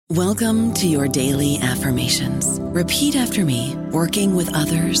Welcome to your daily affirmations. Repeat after me. Working with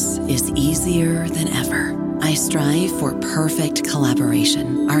others is easier than ever. I strive for perfect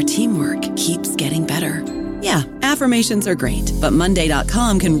collaboration. Our teamwork keeps getting better. Yeah, affirmations are great, but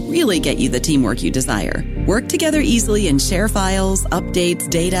Monday.com can really get you the teamwork you desire. Work together easily and share files, updates,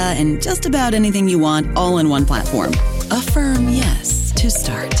 data, and just about anything you want all in one platform. Affirm yes to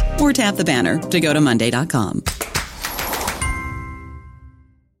start, or tap the banner to go to Monday.com.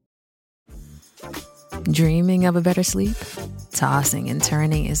 Dreaming of a better sleep? Tossing and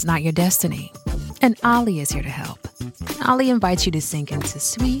turning is not your destiny. And Ollie is here to help. Ollie invites you to sink into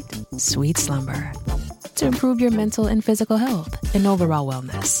sweet, sweet slumber to improve your mental and physical health and overall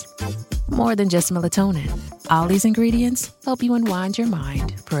wellness. More than just melatonin, Ollie's ingredients help you unwind your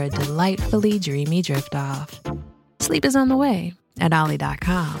mind for a delightfully dreamy drift off. Sleep is on the way at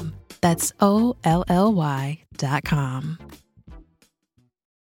Ollie.com. That's OLLY.com.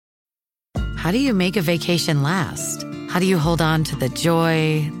 How do you make a vacation last? How do you hold on to the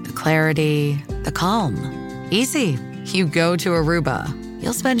joy, the clarity, the calm? Easy. You go to Aruba.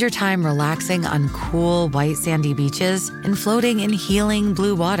 You'll spend your time relaxing on cool, white, sandy beaches and floating in healing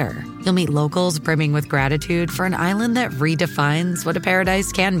blue water. You'll meet locals brimming with gratitude for an island that redefines what a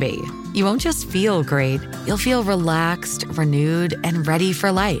paradise can be. You won't just feel great. You'll feel relaxed, renewed, and ready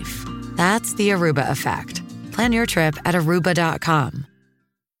for life. That's the Aruba effect. Plan your trip at Aruba.com.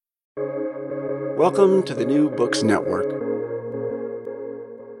 Welcome to the New Books Network.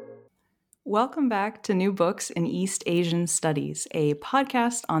 Welcome back to New Books in East Asian Studies, a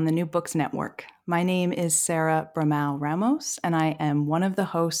podcast on the New Books Network. My name is Sarah Bramau Ramos, and I am one of the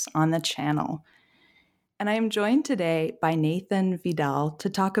hosts on the channel. And I am joined today by Nathan Vidal to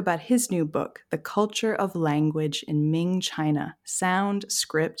talk about his new book, The Culture of Language in Ming China, Sound,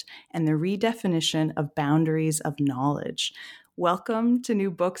 Script, and the Redefinition of Boundaries of Knowledge. Welcome to New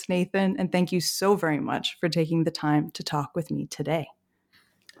Books, Nathan, and thank you so very much for taking the time to talk with me today.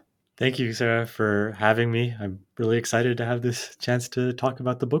 Thank you, Sarah, for having me. I'm really excited to have this chance to talk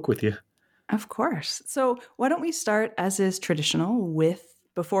about the book with you. Of course. So why don't we start, as is traditional,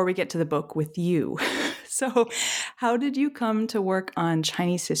 before we get to the book, with you. So how did you come to work on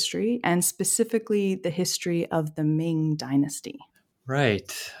Chinese history and specifically the history of the Ming Dynasty?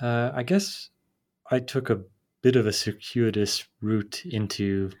 Right. I guess I took a bit of a circuitous route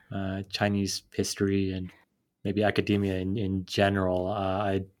into Chinese history and maybe academia in general.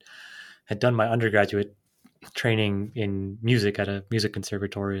 I had done my undergraduate training in music at a music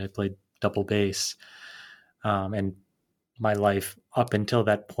conservatory. I played double bass, and my life up until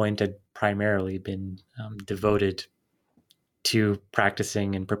that point had primarily been devoted to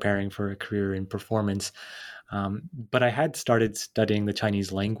practicing and preparing for a career in performance. But I had started studying the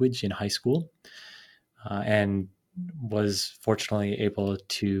Chinese language in high school, and was fortunately able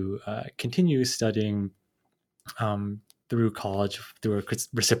to continue studying through college through a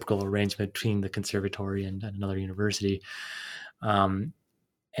reciprocal arrangement between the conservatory and another university. And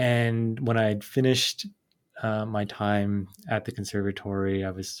when I had finished my time at the conservatory,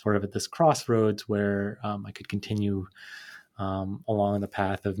 I was sort of at this crossroads where I could continue along the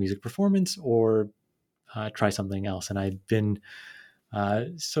path of music performance or try something else. And I'd been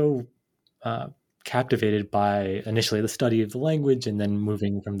so captivated by initially the study of the language and then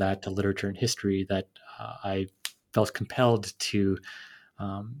moving from that to literature and history that I felt compelled to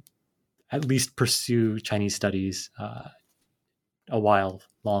at least pursue Chinese studies a while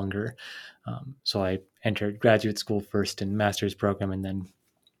longer. So I entered graduate school first in master's program and then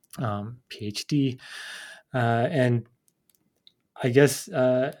PhD. And I guess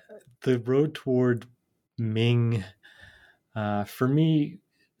the road toward Ming for me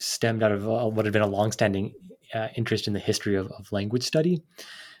stemmed out of what had been a longstanding interest in the history of language study.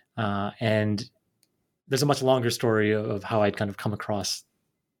 And there's a much longer story of how I'd kind of come across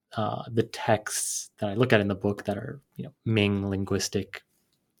the texts that I look at in the book that are, Ming linguistic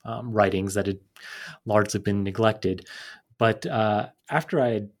writings that had largely been neglected. But after I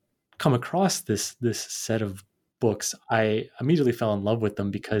had come across this set of books, I immediately fell in love with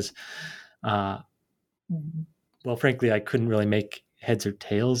them because, frankly, I couldn't really make heads or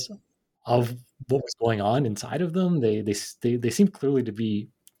tails of what was going on inside of them. They seemed clearly to be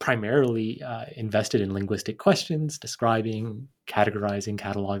primarily invested in linguistic questions, describing, categorizing,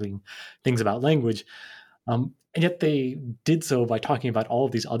 cataloging things about language. And yet they did so by talking about all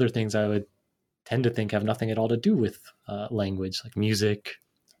of these other things I would tend to think have nothing at all to do with language, like music,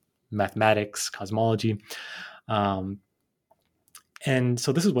 mathematics, cosmology. And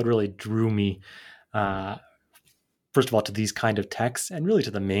so this is what really drew me, first of all, to these kind of texts and really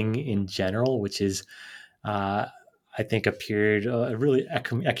to the Ming in general, which is, I think, a period, a really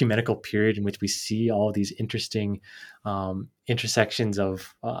ecumenical period in which we see all of these interesting intersections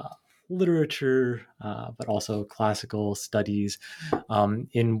of literature, but also classical studies,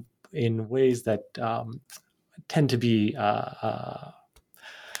 in ways that tend to be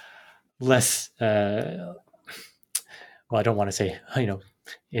less. Well, I don't want to say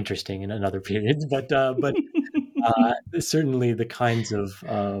interesting in another period, but certainly the kinds of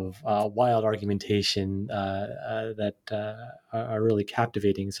wild argumentation that are really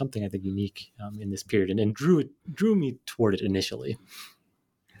captivating, something I think unique in this period, and drew me toward it initially.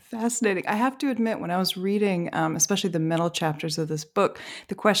 Fascinating. I have to admit, when I was reading, especially the middle chapters of this book,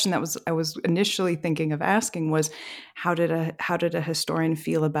 the question that I was initially thinking of asking was, how did a historian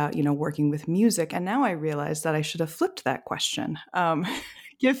feel about working with music? And now I realize that I should have flipped that question,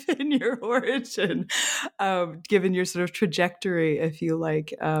 given your origin, given your sort of trajectory, if you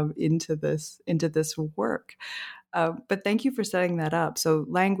like, into this work. But thank you for setting that up. So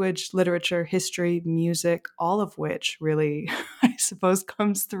language, literature, history, music, all of which really, I suppose,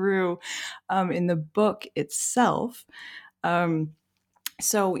 comes through in the book itself.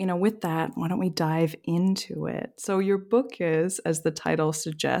 So, with that, why don't we dive into it? So your book is, as the title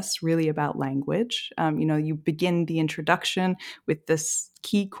suggests, really about language. You begin the introduction with this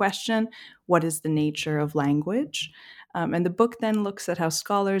key question: what is the nature of language? And the book then looks at how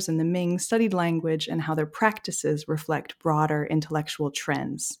scholars in the Ming studied language and how their practices reflect broader intellectual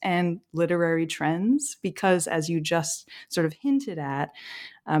trends and literary trends, because, as you just sort of hinted at,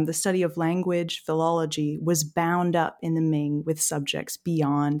 the study of language, philology, was bound up in the Ming with subjects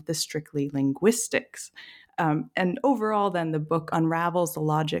beyond the strictly linguistics. And overall, then, the book unravels the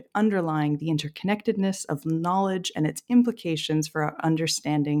logic underlying the interconnectedness of knowledge and its implications for our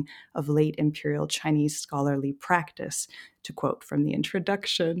understanding of late imperial Chinese scholarly practice, to quote from the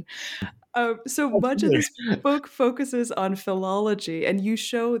introduction. So much of this book focuses on philology, and you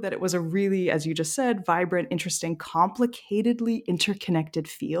show that it was a really, as you just said, vibrant, interesting, complicatedly interconnected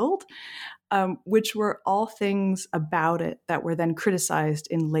field, which were all things about it that were then criticized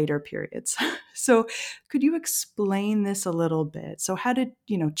in later periods. So could you explain this a little bit? So how did,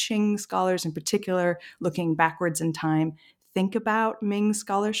 Qing scholars in particular, looking backwards in time, think about Ming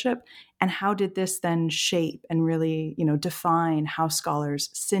scholarship, and how did this then shape and really, define how scholars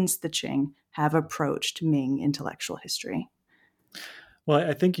since the Qing have approached Ming intellectual history? Well,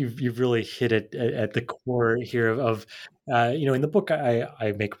 I think you've really hit it at the core here of in the book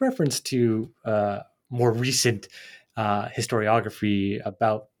I make reference to more recent historiography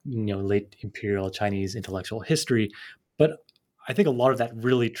about late imperial Chinese intellectual history, but I think a lot of that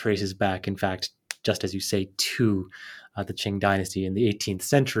really traces back, in fact, just as you say, to the Qing dynasty in the 18th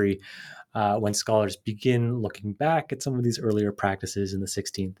century, when scholars begin looking back at some of these earlier practices in the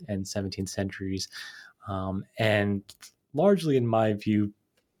 16th and 17th centuries, and largely, in my view,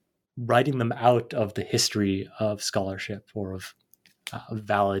 writing them out of the history of scholarship or of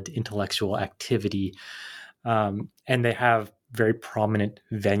valid intellectual activity. And they have very prominent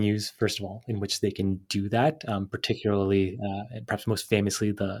venues, first of all, in which they can do that, particularly, and perhaps most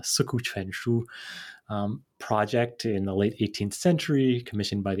famously, the Siku Quan Shu project in the late 18th century,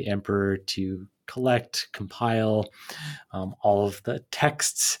 commissioned by the emperor to collect, compile all of the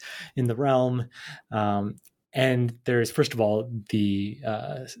texts in the realm. And there's, first of all, the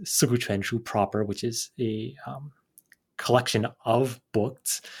Siku Quan Shu proper, which is a collection of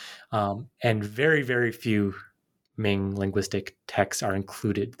books, and very, very few Ming linguistic texts are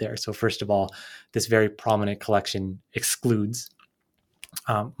included there. So first of all, this very prominent collection excludes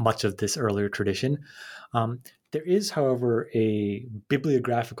much of this earlier tradition. There is, however, a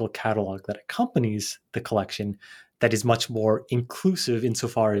bibliographical catalog that accompanies the collection that is much more inclusive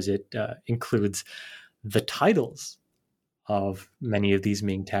insofar as it includes the titles of many of these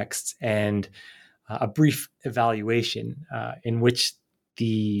Ming texts and a brief evaluation in which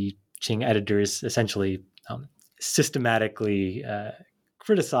the Qing editors essentially systematically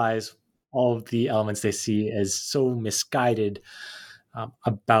criticize all of the elements they see as so misguided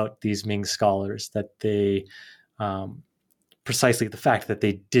about these Ming scholars, that they precisely the fact that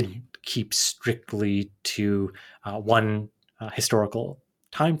they didn't keep strictly to one historical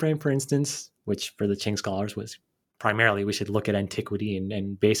time frame, for instance, which for the Qing scholars was primarily we should look at antiquity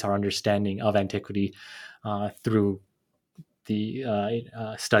and base our understanding of antiquity through the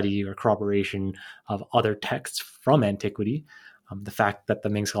study or corroboration of other texts from antiquity. The fact that the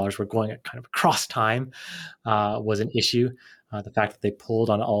Ming scholars were going at kind of across time was an issue. The fact that they pulled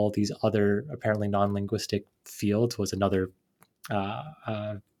on all of these other apparently non-linguistic fields was another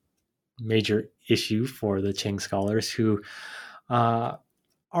major issue for the Qing scholars, who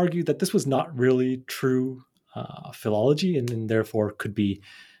argued that this was not really true philology and therefore could be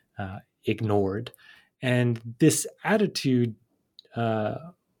ignored. And this attitude they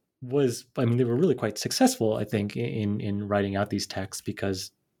were really quite successful, I think, in writing out these texts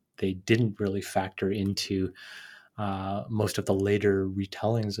because they didn't really factor into most of the later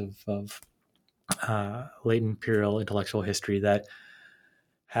retellings of late imperial intellectual history that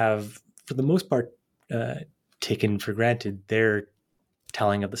have, for the most part, taken for granted their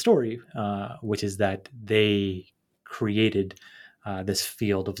telling of the story, which is that they created this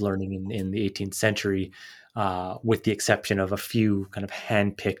field of learning in the 18th century, with the exception of a few kind of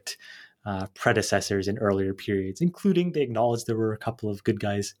handpicked predecessors in earlier periods, including they acknowledged there were a couple of good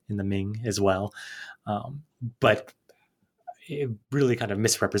guys in the Ming as well, but it really kind of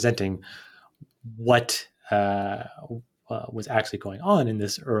misrepresenting what was actually going on in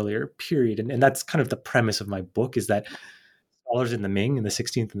this earlier period. And that's kind of the premise of my book, is that scholars in the Ming in the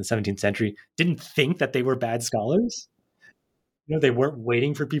 16th and the 17th century didn't think that they were bad scholars. They weren't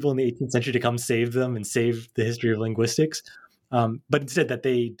waiting for people in the 18th century to come save them and save the history of linguistics, but instead that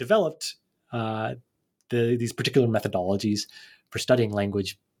they developed these particular methodologies for studying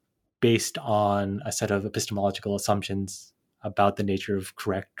language based on a set of epistemological assumptions about the nature of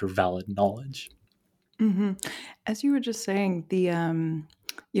correct or valid knowledge. Mm-hmm. As you were just saying,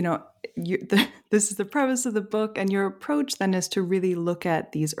 this is the premise of the book, and your approach then is to really look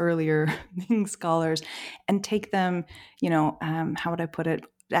at these earlier Ming scholars and take them, how would I put it,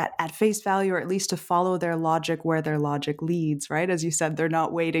 at face value, or at least to follow their logic where their logic leads, right? As you said, they're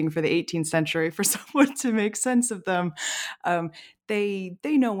not waiting for the 18th century for someone to make sense of them. They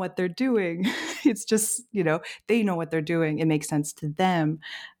know what they're doing. It's just, they know what they're doing. It makes sense to them.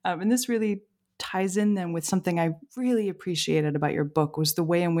 And this really ties in then with something I really appreciated about your book, was the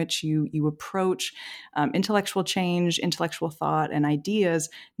way in which you approach intellectual change, intellectual thought, and ideas,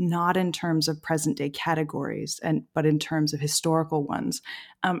 not in terms of present day categories, but in terms of historical ones.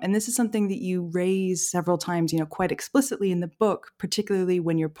 And this is something that you raise several times, quite explicitly in the book, particularly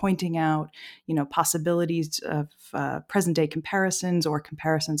when you're pointing out, possibilities of present day comparisons or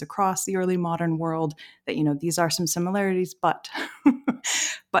comparisons across the early modern world, that, these are some similarities, but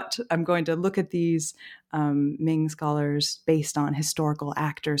I'm going to look at these Ming scholars based on historical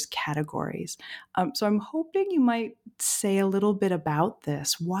actors categories. So I'm hoping you might say a little bit about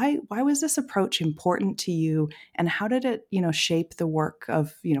this. Why was this approach important to you, and how did it, shape the work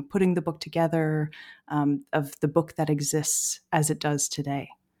of, putting the book together, of the book that exists as it does today?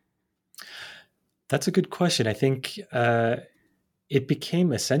 That's a good question. I think it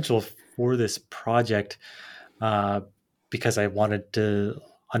became essential for this project because I wanted to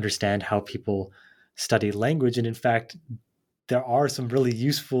understand how people study language. And in fact, there are some really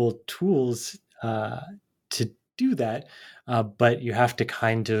useful tools to do that, but you have to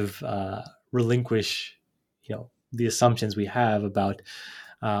kind of relinquish, the assumptions we have about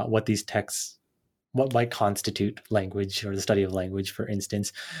what these texts, what might constitute language or the study of language, for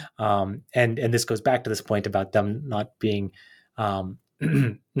instance. And this goes back to this point about them not being,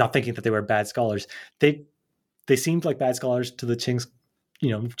 not thinking that they were bad scholars. They seemed like bad scholars to the Qing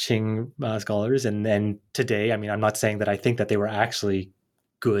scholars. And then today, I'm not saying that I think that they were actually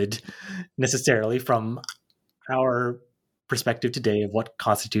good necessarily from our perspective today of what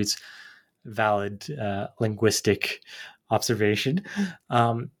constitutes valid linguistic observation.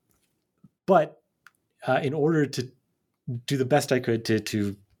 But in order to do the best I could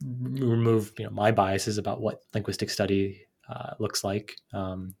to remove my biases about what linguistic study looks like,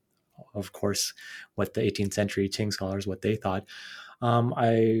 of course, what the 18th century Qing scholars, what they thought,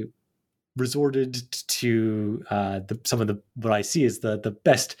 I resorted to some of what I see as the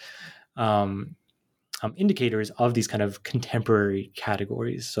best indicators of these kind of contemporary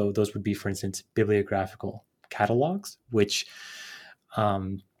categories. So those would be, for instance, bibliographical catalogs, which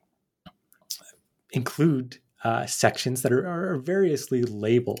include sections that are variously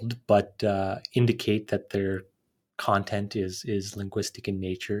labeled, but indicate that their content is linguistic in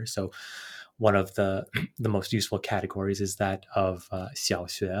nature. So one of the most useful categories is that of 小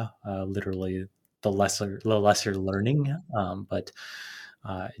学, literally the lesser learning, but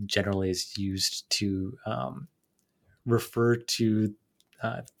generally is used to refer to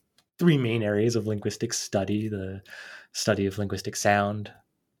three main areas of linguistic study: the study of linguistic sound,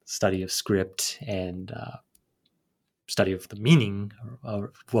 study of script, and study of the meaning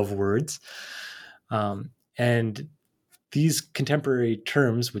of words. And these contemporary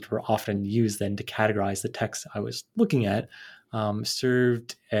terms, which were often used then to categorize the text I was looking at,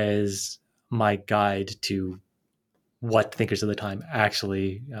 served as my guide to what thinkers of the time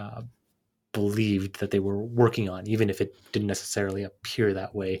actually believed that they were working on, even if it didn't necessarily appear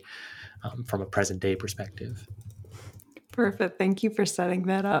that way from a present day perspective. Perfect. Thank you for setting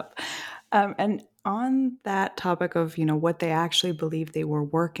that up. And on that topic of, what they actually believed they were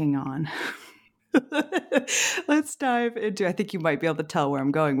working on, let's dive into, I think you might be able to tell where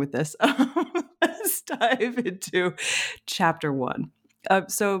I'm going with this. Let's dive into chapter 1.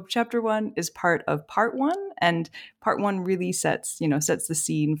 So chapter 1 is part of part 1, and part 1 really sets the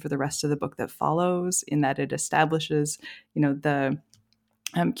scene for the rest of the book that follows, in that it establishes, the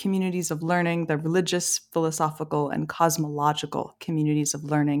communities of learning, the religious, philosophical, and cosmological communities of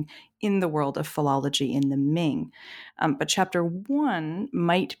learning in the world of philology in the Ming. But chapter 1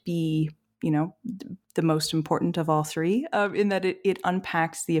 might be, the most important of all three, in that it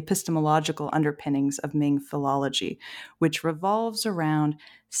unpacks the epistemological underpinnings of Ming philology, which revolves around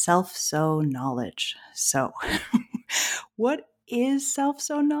self-so knowledge. So, what is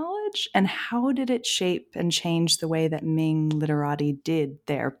self-so knowledge, and how did it shape and change the way that Ming literati did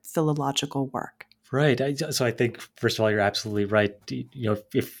their philological work? Right. So I think, first of all, you're absolutely right.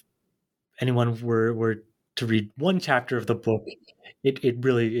 If anyone were to read one chapter of the book,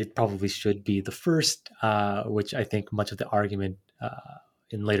 it probably should be the first, which I think much of the argument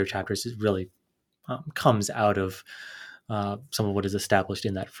in later chapters really comes out of some of what is established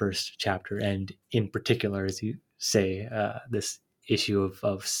in that first chapter, and in particular, as you say, this issue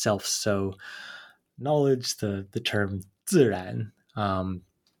of self-so knowledge, the term 自然,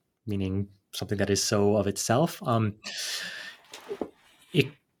 meaning something that is so of itself. It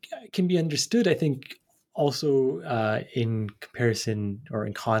can be understood, I think, also in comparison or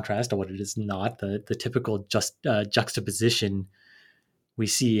in contrast to what it is not. The typical juxtaposition we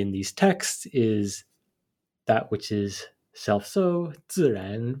see in these texts is that which is self-so, 自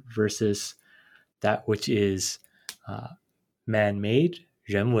然, versus that which is man-made,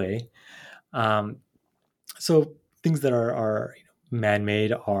 人为. So things that are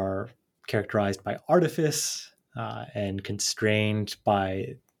man-made are characterized by artifice and constrained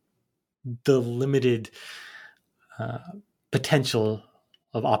by the limited potential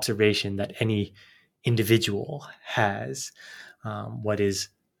of observation that any individual has. What is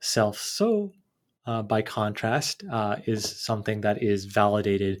self-so, by contrast, is something that is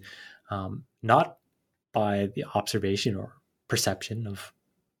validated not by the observation or perception of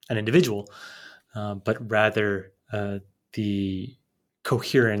an individual, but rather the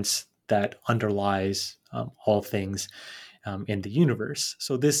coherence that underlies all things in the universe.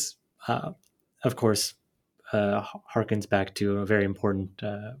 So this, of course, harkens back to a very important,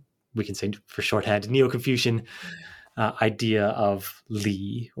 we can say for shorthand, Neo-Confucian idea of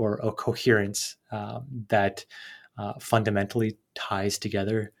Li, or a coherence that fundamentally ties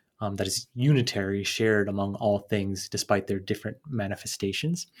together, that is unitary, shared among all things, despite their different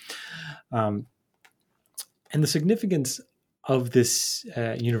manifestations. And the significance of this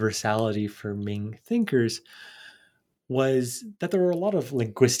universality for Ming thinkers was that there were a lot of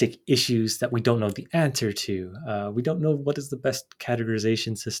linguistic issues that we don't know the answer to. We don't know what is the best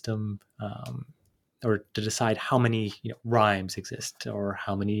categorization system, or to decide how many rhymes exist, or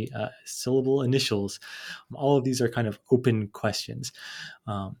how many syllable initials. All of these are kind of open questions.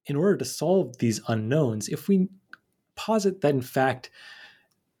 In order to solve these unknowns, if we posit that in fact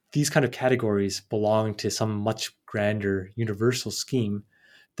these kind of categories belong to some much grander universal scheme,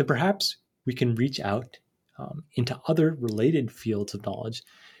 then perhaps we can reach out into other related fields of knowledge,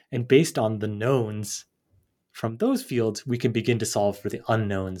 and based on the knowns from those fields, we can begin to solve for the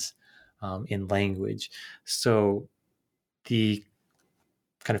unknowns in language. So the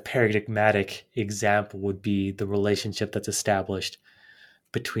kind of paradigmatic example would be the relationship that's established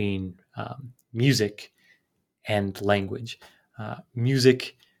between music and language.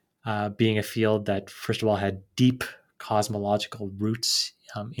 Music being a field that, first of all, had deep cosmological roots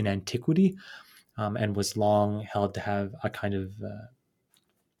in antiquity, and was long held to have a kind of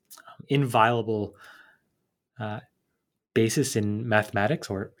inviolable basis in mathematics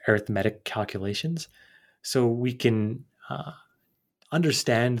or arithmetic calculations. So we can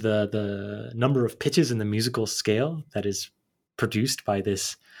understand the number of pitches in the musical scale that is produced by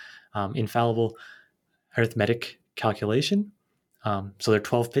this infallible arithmetic calculation. So there are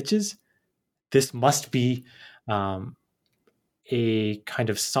 12 pitches. This must be a kind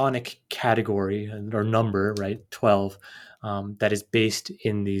of sonic category or number, right? 12, that is based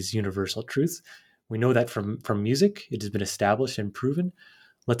in these universal truths. We know that from music. It has been established and proven.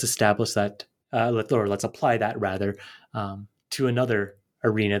 Let's establish that, let's apply that rather to another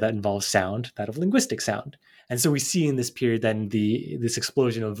arena that involves sound, that of linguistic sound. And so we see in this period then this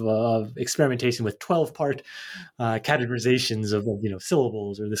explosion of experimentation with 12-part categorizations of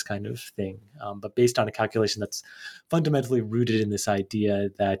syllables or this kind of thing, but based on a calculation that's fundamentally rooted in this idea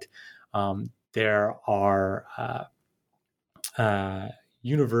that there are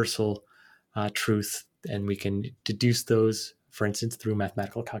universal truth, and we can deduce those, for instance, through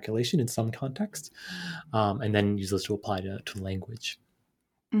mathematical calculation in some contexts, and then use those to apply to language.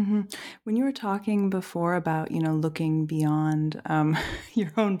 Mm-hmm. When you were talking before about, looking beyond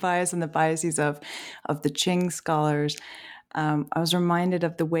your own bias and the biases of the Qing scholars, I was reminded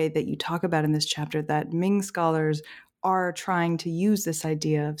of the way that you talk about in this chapter that Ming scholars are trying to use this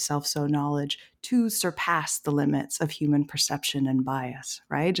idea of self-so knowledge to surpass the limits of human perception and bias,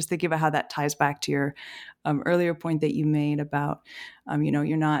 right? Just thinking about how that ties back to your earlier point that you made about,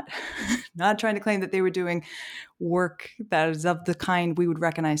 you're not trying to claim that they were doing work that is of the kind we would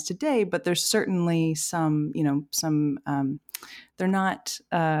recognize today, but there's certainly some they're not,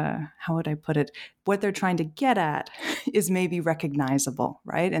 how would I put it? What they're trying to get at is maybe recognizable,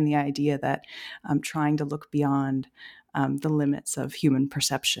 right? And the idea that trying to look beyond the limits of human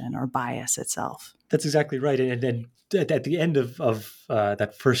perception or bias itself. That's exactly right. And then at the end of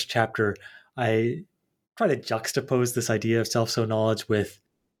that first chapter, I try to juxtapose this idea of self-so knowledge with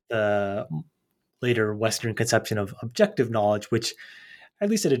the later Western conception of objective knowledge, which, at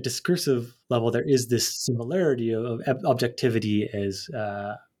least at a discursive level, there is this similarity of objectivity as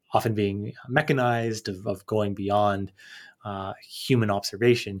often being mechanized, of going beyond human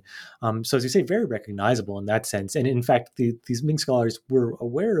observation. So as you say, very recognizable in that sense. And in fact, these Ming scholars were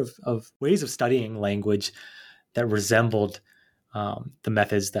aware of ways of studying language that resembled the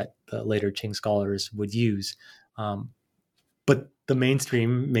methods that the later Qing scholars would use. But the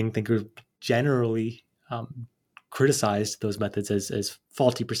mainstream Ming thinkers generally criticized those methods as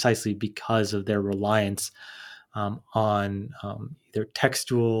faulty precisely because of their reliance on either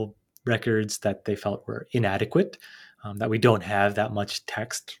textual records that they felt were inadequate, that we don't have that much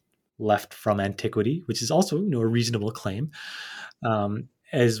text left from antiquity, which is also a reasonable claim,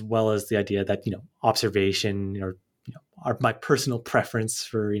 as well as the idea that observation or my personal preference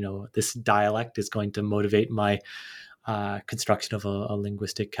for this dialect is going to motivate my construction of a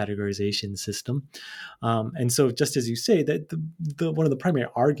linguistic categorization system. And so, just as you say, that the one of the primary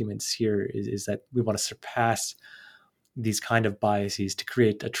arguments here is that we want to surpass these kind of biases to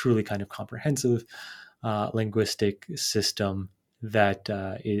create a truly kind of comprehensive linguistic system that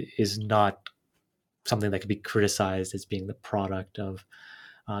is not something that could be criticized as being the product of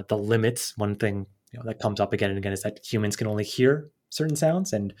the limits. One thing that comes up again and again is that humans can only hear certain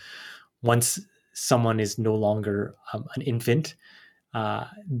sounds, and once someone is no longer an infant,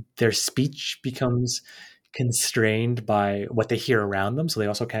 their speech becomes constrained by what they hear around them, so they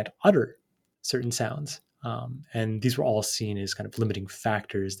also can't utter certain sounds. And these were all seen as kind of limiting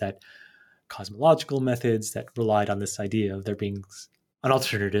factors that cosmological methods that relied on this idea of there being an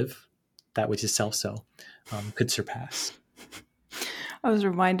alternative, that which is self-so, could surpass. I was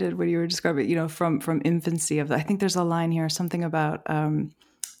reminded when you were describing, from infancy of, I think there's a line here, something about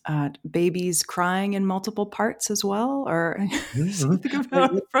babies crying in multiple parts as well, or something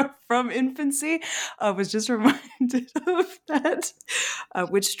about from infancy. I was just reminded of that,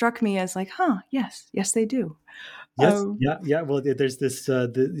 which struck me as like, yes, they do. Yes, yeah. Well, there's this,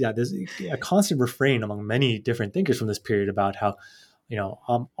 there's a constant refrain among many different thinkers from this period about how,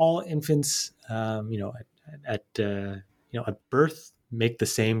 all infants, at birth make the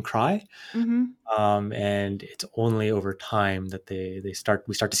same cry, and it's only over time that we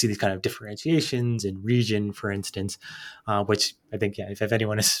start to see these kind of differentiations in region, for instance, which I think, if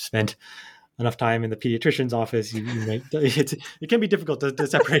anyone has spent enough time in the pediatrician's office, it can be difficult to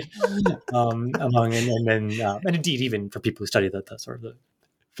separate among, and indeed even for people who study the sort of the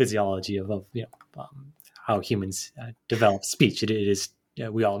physiology of how humans develop speech. It is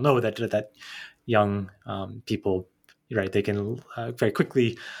we all know that young people, right, they can very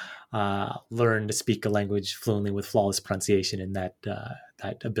quickly learn to speak a language fluently with flawless pronunciation, and that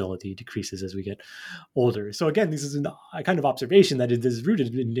ability decreases as we get older. So again, this is a kind of observation that it is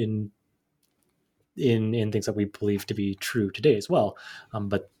rooted in things that we believe to be true today as well.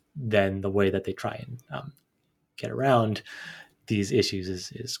 But then the way that they try and get around these issues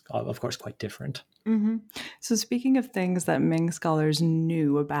is of course quite different. Mm-hmm. So speaking of things that Ming scholars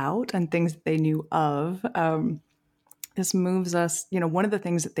knew about and things that they knew of, this moves us, one of the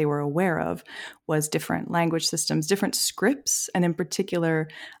things that they were aware of was different language systems, different scripts, and in particular,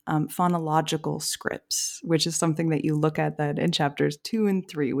 phonological scripts, which is something that you look at that in chapters 2 and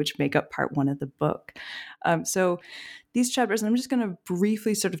 3, which make up part 1 of the book. So these chapters, and I'm just going to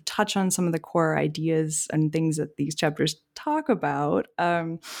briefly sort of touch on some of the core ideas and things that these chapters talk about.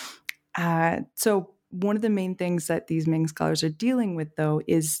 So one of the main things that these Ming scholars are dealing with, though,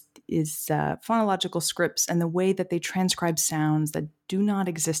 is phonological scripts and the way that they transcribe sounds that do not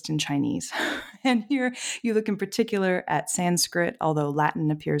exist in Chinese. And here you look in particular at Sanskrit, although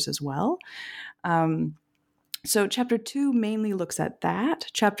Latin appears as well. So chapter 2 mainly looks at that.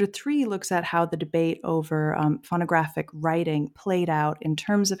 Chapter 3 looks at how the debate over phonographic writing played out in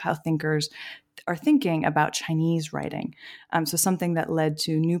terms of how thinkers are thinking about Chinese writing. So something that led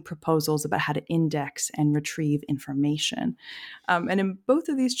to new proposals about how to index and retrieve information. And in both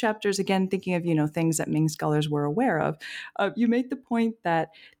of these chapters, again, thinking of, things that Ming scholars were aware of, you make the point that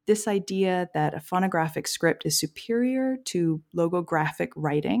this idea that a phonographic script is superior to logographic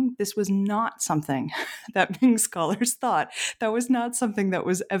writing, this was not something that Ming scholars thought. That was not something that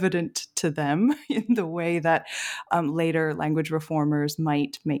was evident to them in the way that later language reformers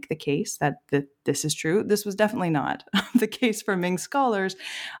might make the case that this is true. This was definitely not the case for Ming scholars.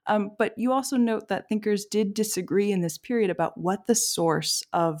 But you also note that thinkers did disagree in this period about what the source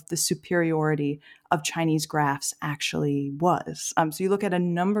of the superiority of Chinese graphs actually was. So you look at a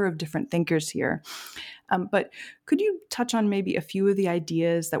number of different thinkers here. But could you touch on maybe a few of the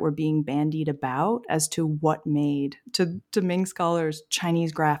ideas that were being bandied about as to what made, to Ming scholars,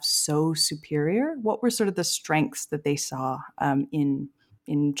 Chinese graphs so superior? What were sort of the strengths that they saw in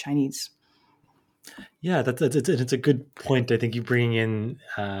Chinese? Yeah, it's a good point. I think you bring in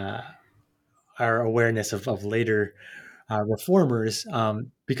our awareness of later reformers,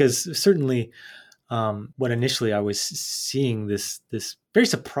 because certainly when initially I was seeing this very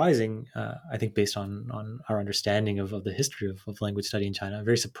surprising, I think based on our understanding of the history of language study in China,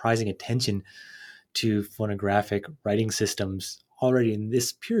 very surprising attention to phonographic writing systems already in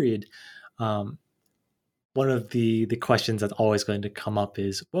this period. One of the questions that's always going to come up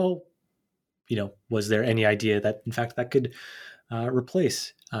is, well, was there any idea that in fact that could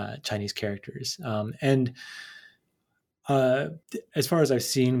replace Chinese characters? And as far as I've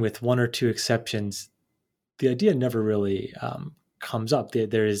seen, with one or two exceptions, the idea never really comes up.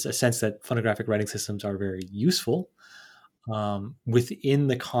 There is a sense that phonographic writing systems are very useful within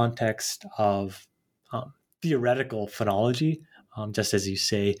the context of theoretical phonology. Just as you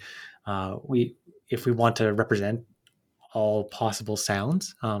say, if we want to represent all possible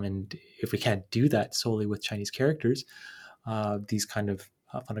sounds, and if we can't do that solely with Chinese characters, these kind of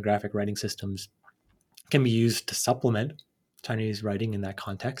phonographic writing systems can be used to supplement Chinese writing in that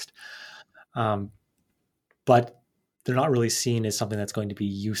context. But they're not really seen as something that's going to be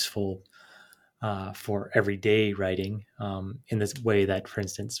useful for everyday writing in this way that, for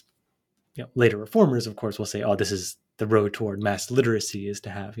instance, later reformers, of course, will say, oh, this is the road toward mass literacy, is to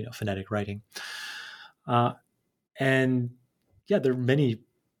have phonetic writing. And yeah, there are many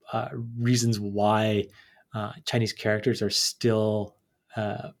reasons why Chinese characters are still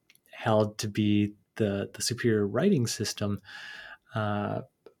held to be the superior writing system. I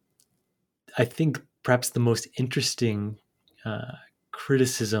think perhaps the most interesting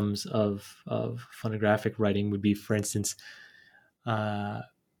criticisms of phonographic writing would be, for instance, the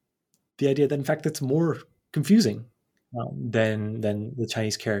idea that in fact it's more confusing than the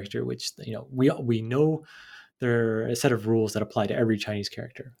Chinese character, which we know there are a set of rules that apply to every Chinese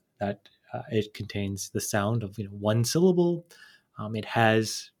character, that it contains the sound of one syllable. It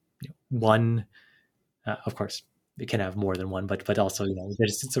has one, of course, it can have more than one, but also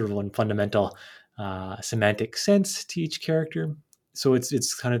there's sort of one fundamental semantic sense to each character. So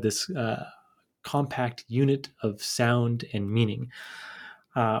it's kind of this compact unit of sound and meaning,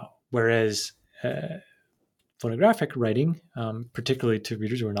 whereas phonographic writing, particularly to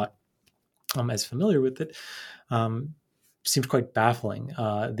readers who are not as familiar with it, seemed quite baffling.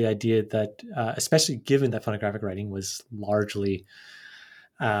 The idea that, especially given that phonographic writing was largely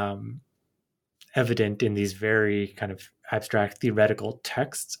evident in these very kind of abstract theoretical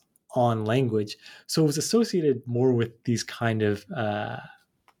texts on language, so it was associated more with these kind of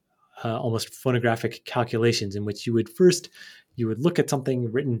almost phonographic calculations, in which you would look at something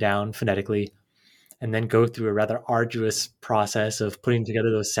written down phonetically, and then go through a rather arduous process of putting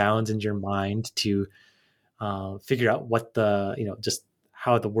together those sounds in your mind to figure out what just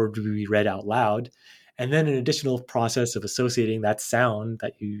how the word would be read out loud. And then an additional process of associating that sound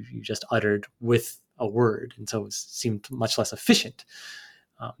that you just uttered with a word. And so it seemed much less efficient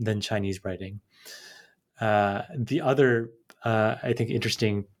than Chinese writing. The other, I think,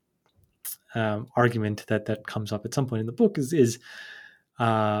 interesting argument that comes up at some point in the book is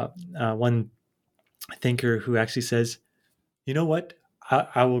one thinker who actually says, you know what,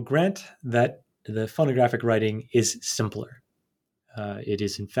 I will grant that the phonographic writing is simpler. It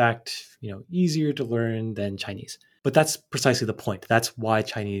is, in fact, easier to learn than Chinese. But that's precisely the point. That's why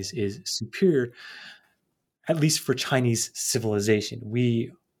Chinese is superior, at least for Chinese civilization.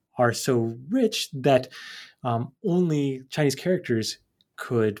 We are so rich that only Chinese characters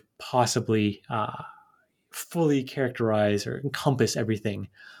could possibly fully characterize or encompass everything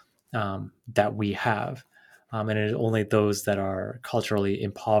that we have. And it is only those that are culturally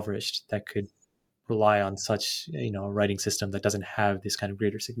impoverished that could rely on such a writing system that doesn't have this kind of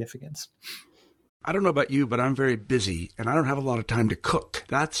greater significance. I don't know about you, but I'm very busy and I don't have a lot of time to cook.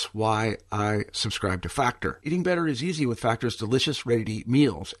 That's why I subscribe to Factor. Eating better is easy with Factor's delicious, ready-to-eat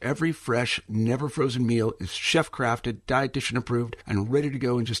meals. Every fresh, never frozen meal is chef-crafted, dietitian approved, and ready to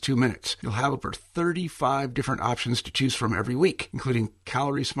go in just 2 minutes. You'll have over 35 different options to choose from every week, including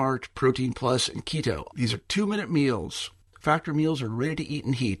Calorie Smart, Protein Plus, and Keto. These are 2-minute meals. Factor meals are ready to eat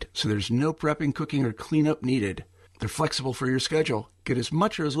and heat, so there's no prepping, cooking, or cleanup needed. They're flexible for your schedule. Get as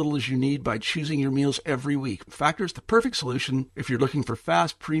much or as little as you need by choosing your meals every week. Factor is the perfect solution if you're looking for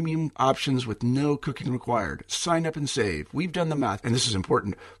fast, premium options with no cooking required. Sign up and save. We've done the math, and this is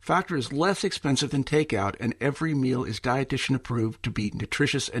important. Factor is less expensive than takeout, and every meal is dietitian approved to be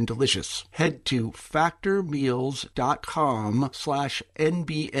nutritious and delicious. Head to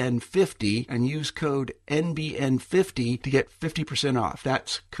factormeals.com/NBN50 and use code NBN50 to get 50% off.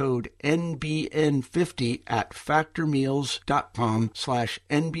 That's code NBN50 at factormeals.com/NBN50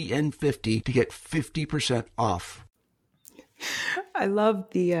 to get 50% off. I love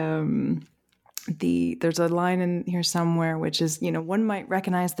the there's a line in here somewhere which is, one might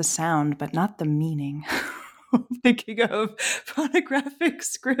recognize the sound but not the meaning. Thinking of phonographic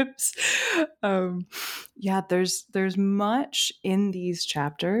scripts. There's much in these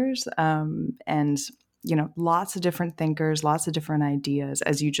chapters, and lots of different thinkers, lots of different ideas,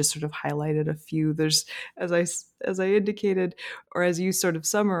 as you just sort of highlighted a few. There's, as I indicated, or as you sort of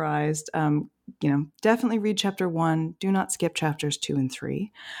summarized, definitely read chapter 1. Do not skip chapters 2 and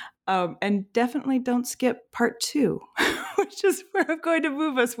 3. And definitely don't skip part 2, which is where I'm going to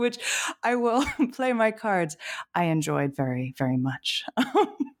move us, which I will play my cards. I enjoyed very, very much.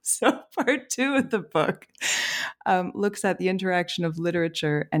 So part 2 of the book looks at the interaction of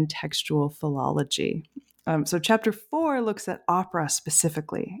literature and textual philology. So chapter 4 looks at opera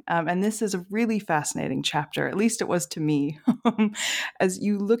specifically. And this is a really fascinating chapter, at least it was to me, as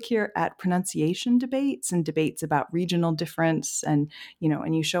you look here at pronunciation debates and debates about regional difference, and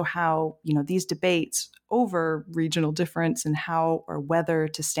you show how, these debates over regional difference and how or whether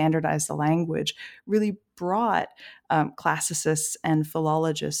to standardize the language really brought classicists and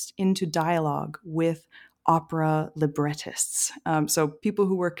philologists into dialogue with opera librettists. So people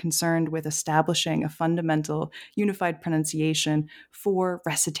who were concerned with establishing a fundamental unified pronunciation for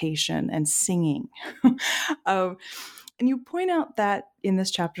recitation and singing. And you point out that in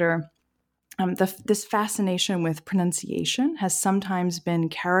this chapter, this fascination with pronunciation has sometimes been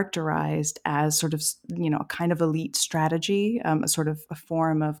characterized as sort of, a kind of elite strategy, a sort of a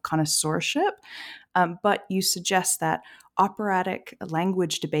form of connoisseurship. But you suggest that operatic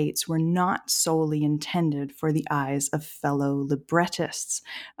language debates were not solely intended for the eyes of fellow librettists.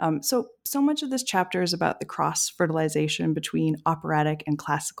 So much of this chapter is about the cross-fertilization between operatic and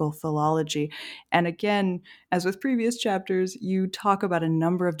classical philology. And again, as with previous chapters, you talk about a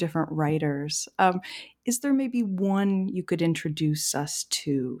number of different writers. Is there maybe one you could introduce us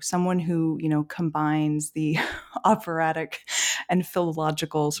to? Someone who, combines the operatic and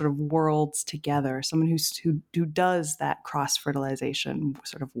philological sort of worlds together, someone who does that cross-fertilization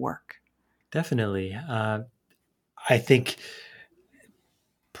sort of work? Definitely. I think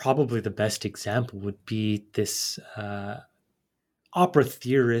probably the best example would be this opera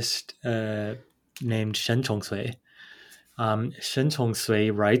theorist named Shen Chongsui. Shen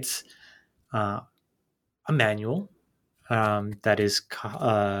Chongsui writes a manual that is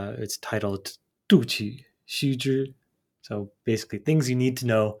it's titled 读取须知. So basically, things you need to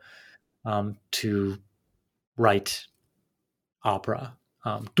know to write opera.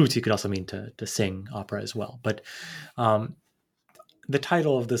 读取 could also mean to sing opera as well. But the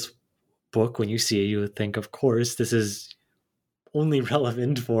title of this book, when you see it, you would think, of course, this is only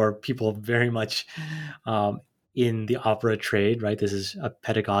relevant for people very much in the opera trade, right? This is a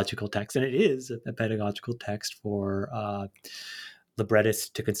pedagogical text, and it is a pedagogical text for librettists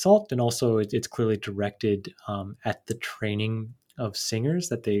to consult, and also it's clearly directed at the training singers,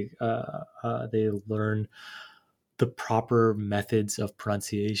 that they learn the proper methods of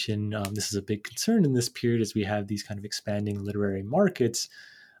pronunciation. This is a big concern in this period as we have these kind of expanding literary markets,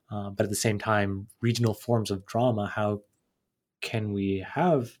 but at the same time, regional forms of drama. How can we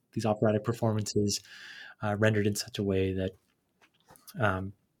have these operatic performances rendered in such a way that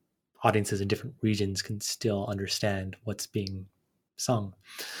audiences in different regions can still understand what's being sung?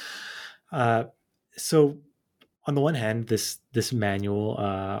 So on the one hand, this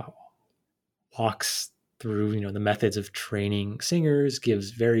manual walks through, the methods of training singers,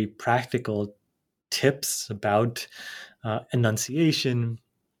 gives very practical tips about enunciation,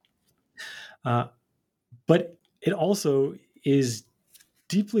 but it also is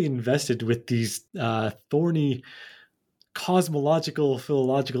deeply invested with these thorny cosmological,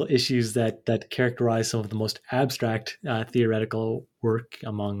 philological issues that characterize some of the most abstract theoretical work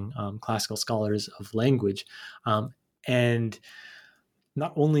among classical scholars of language. And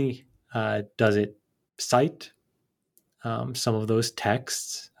not only does it cite some of those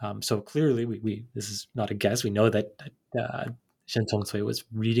texts, so clearly we this is not a guess, we know that Shen Tongcui was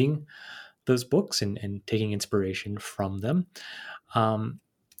reading those books and taking inspiration from them.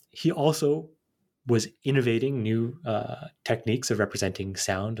 He also was innovating new techniques of representing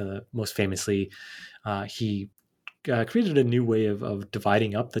sound. Most famously, he created a new way of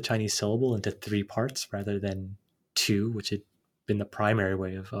dividing up the Chinese syllable into 3 parts rather than 2, which had been the primary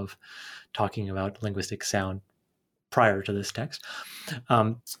way of talking about linguistic sound prior to this text.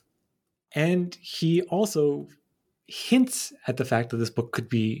 And he also hints at the fact that this book could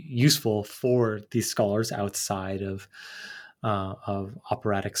be useful for these scholars outside of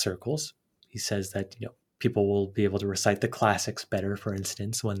operatic circles. He says that people will be able to recite the classics better, for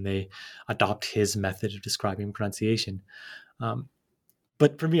instance, when they adopt his method of describing pronunciation.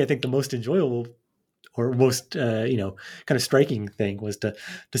 But for me, I think the most enjoyable or most kind of striking thing was to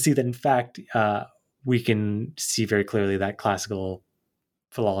see that in fact we can see very clearly that classical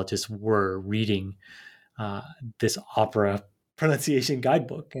philologists were reading this opera pronunciation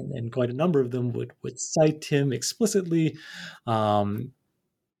guidebook, and quite a number of them would cite him explicitly.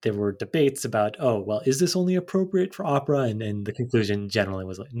 There were debates about, is this only appropriate for opera? And the conclusion generally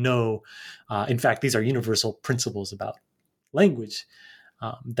was like, no. In fact, these are universal principles about language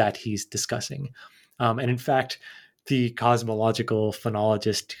that he's discussing. And in fact, the cosmological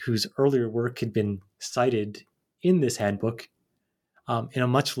phonologist whose earlier work had been cited in this handbook, in a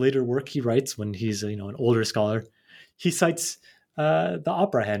much later work he writes when he's an older scholar, he cites the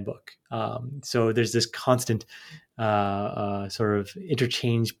opera handbook. So there's this constant sort of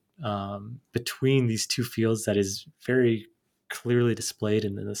interchange between these two fields that is very clearly displayed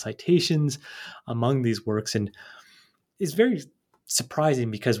in the citations among these works, and is very surprising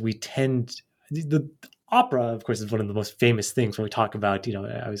because we tend the opera, of course, is one of the most famous things when we talk about,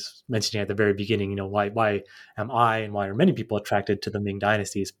 I was mentioning at the very beginning, why am I and why are many people attracted to the Ming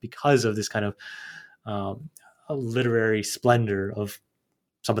Dynasty is because of this kind of a literary splendor of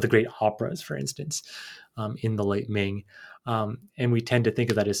some of the great operas, for instance, in the late Ming. And we tend to think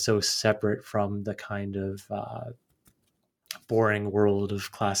of that as so separate from the kind of boring world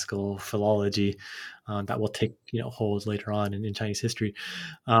of classical philology that will take hold later on in Chinese history.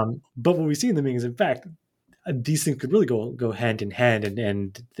 But what we see in the Ming is, in fact, these things could really go hand in hand and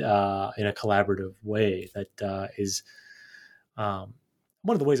in a collaborative way that is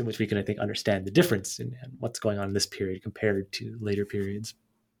one of the ways in which we can, I think, understand the difference in what's going on in this period compared to later periods.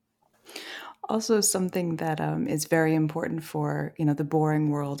 Also, something that is very important for the boring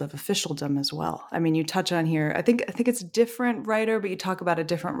world of officialdom as well. I mean, you touch on here. I think it's a different writer, but you talk about a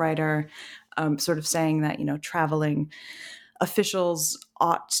different writer, sort of saying that traveling officials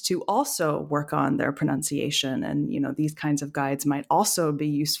ought to also work on their pronunciation, and these kinds of guides might also be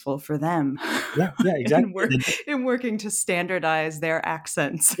useful for them. Yeah, exactly. in working to standardize their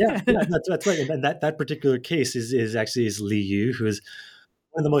accents. Yeah, that's right. And that particular case is actually Li Yu, who is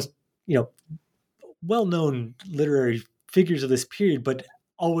one of the most well-known literary figures of this period, but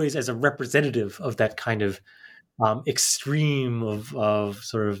always as a representative of that kind of extreme of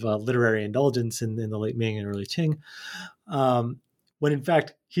sort of literary indulgence in the late Ming and early Qing, when in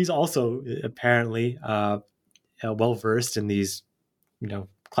fact he's also apparently well-versed in these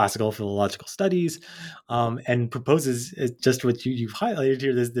classical philological studies, and proposes just what you've highlighted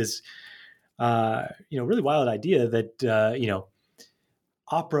here, this really wild idea that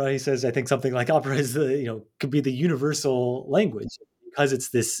opera, he says, I think something like opera is could be the universal language because it's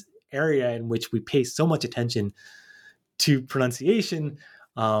this area in which we pay so much attention to pronunciation.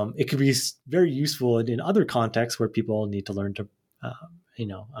 It could be very useful in other contexts where people need to learn to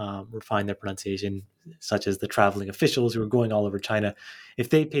refine their pronunciation, such as the traveling officials who are going all over China. If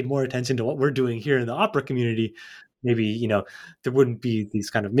they paid more attention to what we're doing here in the opera community, maybe, there wouldn't be these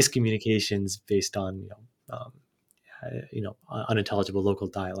kind of miscommunications based on, unintelligible local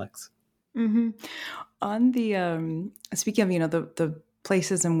dialects. Mm-hmm. On the speaking of the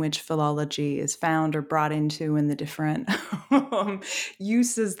places in which philology is found or brought into, and the different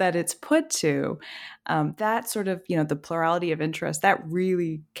uses that it's put to, that sort of the plurality of interest that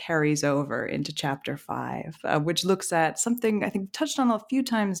really carries over into chapter 5, which looks at something I think touched on a few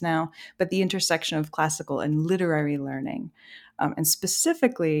times now, but the intersection of classical and literary learning, and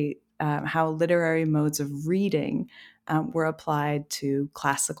specifically how literary modes of reading were applied to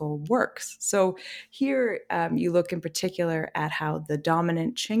classical works. So here you look in particular at how the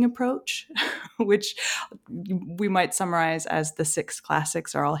dominant Qing approach, which we might summarize as the 6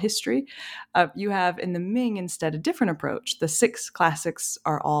 classics are all history, you have in the Ming instead a different approach. The 6 classics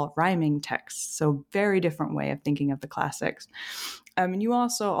are all rhyming texts, so very different way of thinking of the classics. And you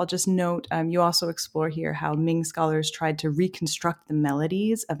also, I'll just note, you also explore here how Ming scholars tried to reconstruct the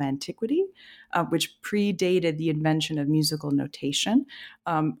melodies of antiquity, which predated the invention of musical notation,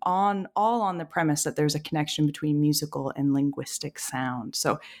 on the premise that there's a connection between musical and linguistic sound.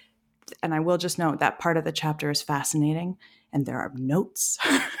 So, and I will just note that part of the chapter is fascinating, and there are notes,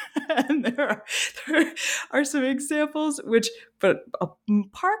 and there are some examples, but I'll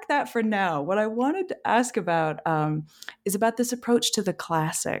park that for now. What I wanted to ask about is about this approach to the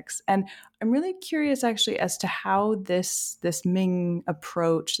classics. And I'm really curious actually as to how this Ming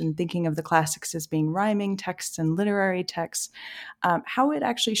approach and thinking of the classics as being rhyming texts and literary texts, how it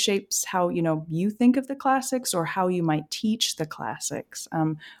actually shapes how, you think of the classics or how you might teach the classics.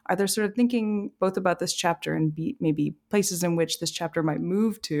 Are there sort of thinking both about this chapter and maybe places in which this chapter might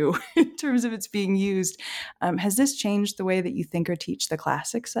move to in terms of its being used? Has this changed the way that you think or teach the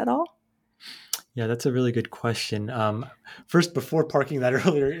classics at all? Yeah, that's a really good question. First, before parking that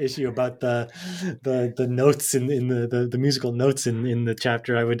earlier issue about the notes in the musical notes in the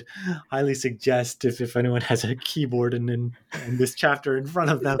chapter, I would highly suggest if anyone has a keyboard in this chapter in front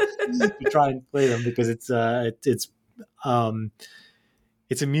of them to try and play them, because it's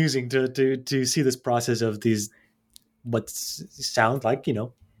amusing to see this process of these what sound like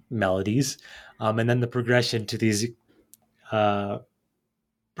melodies, and then the progression to these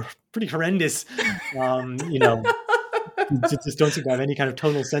pretty horrendous, just don't seem to have any kind of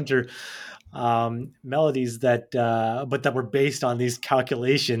tonal center melodies that but that were based on these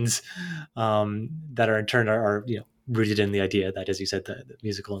calculations that are in turn are rooted in the idea that, as you said, the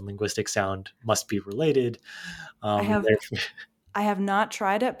musical and linguistic sound must be related. I have not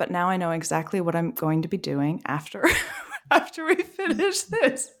tried it, but now I know exactly what I'm going to be doing after we finish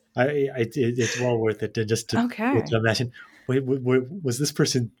this. It's well worth it to imagine. Wait, was this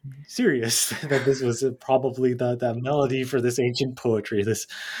person serious that this was probably the melody for this ancient poetry? This,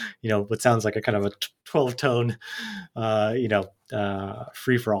 what sounds like a kind of a 12-tone,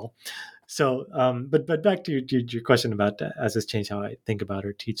 free for all. So, but back to your question about has this changed how I think about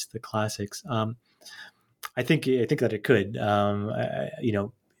or teach the classics? I think that it could.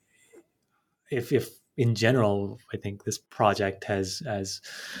 If in general, I think this project has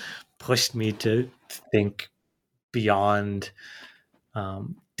pushed me to think beyond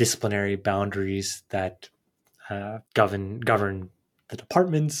disciplinary boundaries that govern the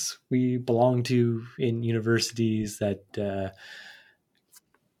departments we belong to in universities, that to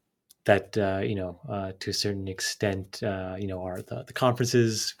a certain extent are the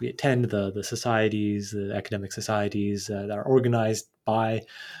conferences we attend, the societies, the academic societies that are organized by,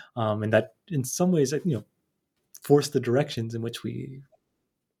 and that in some ways force the directions in which we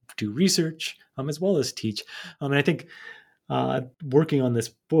do research, as well as teach. And I think working on this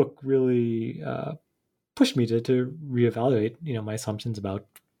book really pushed me to reevaluate, my assumptions about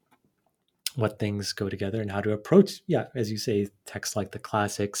what things go together and how to approach, as you say, texts like the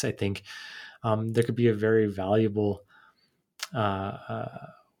classics. I think there could be a very valuable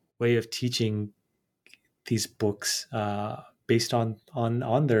way of teaching these books based on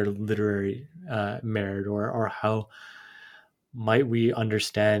their literary merit, or how might we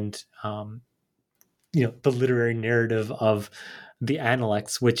understand, the literary narrative of the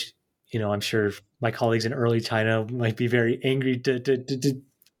Analects, which, I'm sure my colleagues in early China might be very angry to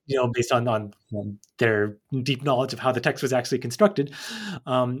based on their deep knowledge of how the text was actually constructed.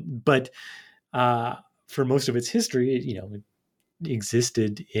 But for most of its history, it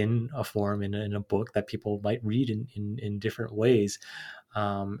existed in a form, in a book that people might read in different ways.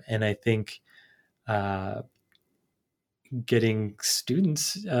 And I think getting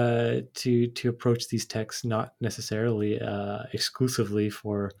students to approach these texts not necessarily exclusively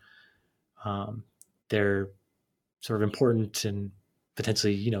for their sort of important and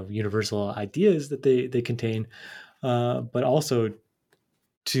potentially universal ideas that they contain, but also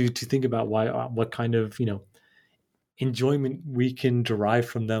to think about what kind of enjoyment we can derive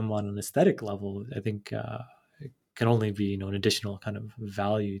from them on an aesthetic level. I think it can only be an additional kind of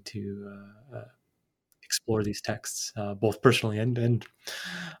value to explore these texts, both personally and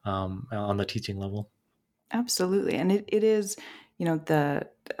on the teaching level. Absolutely. And it is,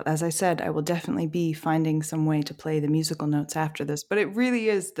 as I said, I will definitely be finding some way to play the musical notes after this, but it really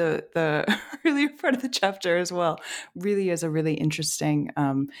is the earlier part of the chapter as well, really is a really interesting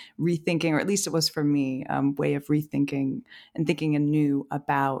rethinking, or at least it was for me, way of rethinking and thinking anew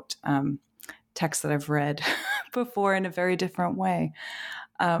about texts that I've read before in a very different way.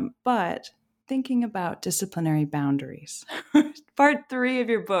 But thinking about disciplinary boundaries. Part 3 of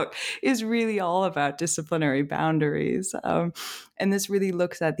your book is really all about disciplinary boundaries. And this really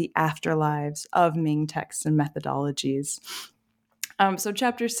looks at the afterlives of Ming texts and methodologies. So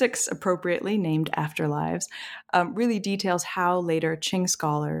chapter 6, appropriately named Afterlives, really details how later Qing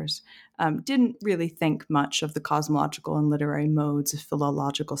scholars didn't really think much of the cosmological and literary modes of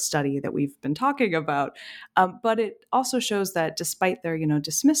philological study that we've been talking about. But it also shows that despite their,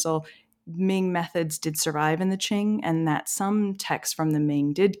 dismissal, Ming methods did survive in the Qing, and that some texts from the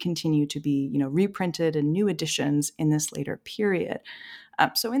Ming did continue to be, reprinted and new editions in this later period.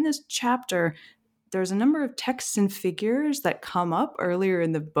 So in this chapter, there's a number of texts and figures that come up earlier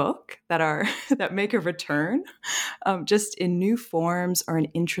in the book that make a return, just in new forms or in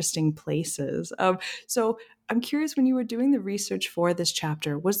interesting places. So I'm curious, when you were doing the research for this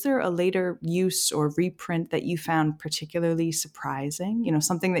chapter, was there a later use or reprint that you found particularly surprising?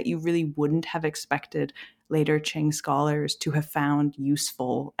 Something that you really wouldn't have expected later Qing scholars to have found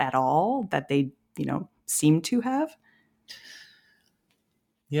useful at all, that they, seem to have?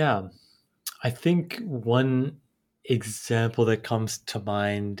 Yeah. I think one example that comes to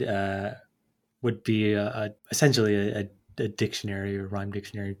mind would be essentially a dictionary or rhyme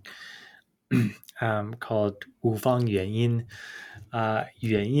dictionary called Wufang Yuanyin.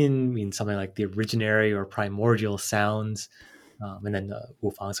 Yuanyin means something like the originary or primordial sounds, and then the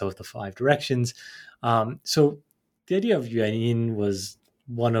Wufang, so the 5 directions. So the idea of Yuanyin was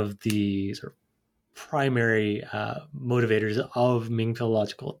one of the sort of primary motivators of Ming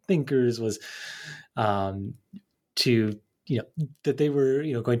philological thinkers, was to that they were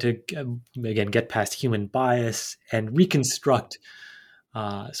going to again get past human bias and reconstruct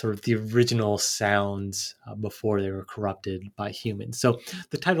sort of the original sounds before they were corrupted by humans. So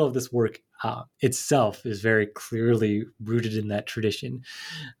the title of this work itself is very clearly rooted in that tradition.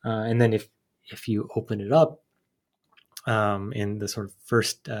 And then if you open it up in the sort of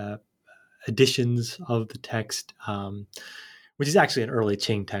first editions of the text, which is actually an early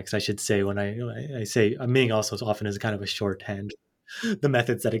Qing text, I should say. When I say Ming, also often is kind of a shorthand, the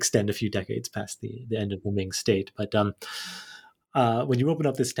methods that extend a few decades past the end of the Ming state. But when you open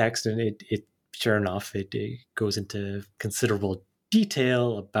up this text, and it sure enough, it goes into considerable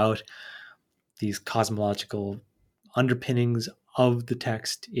detail about these cosmological underpinnings of the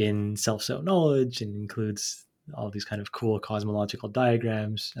text in self-so knowledge, and includes all these kind of cool cosmological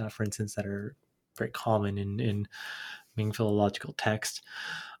diagrams, for instance, that are very common in Ming philological text.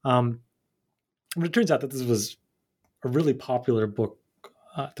 But it turns out that this was a really popular book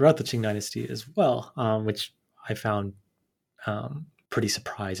throughout the Qing dynasty as well, which I found pretty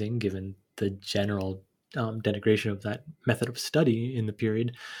surprising given the general denigration of that method of study in the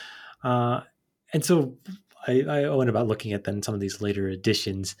period. And so I went about looking at then some of these later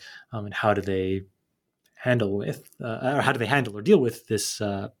editions, and how do they handle or deal with this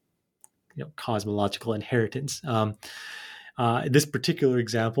cosmological inheritance. This particular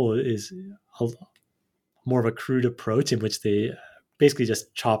example is more of a crude approach in which they basically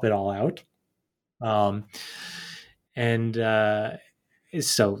just chop it all out.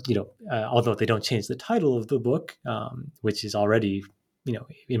 So, although they don't change the title of the book, which is already,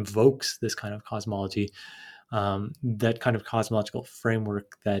 invokes this kind of cosmology, that kind of cosmological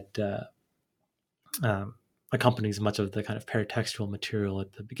framework that accompanies much of the kind of paratextual material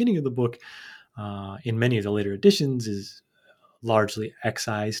at the beginning of the book, in many of the later editions, is largely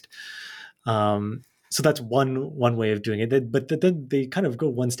excised. So that's one way of doing it. But then they kind of go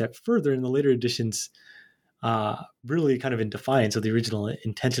one step further in the later editions, really kind of in defiance of the original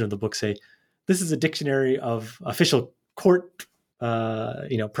intention of the book. Say, this is a dictionary of official court,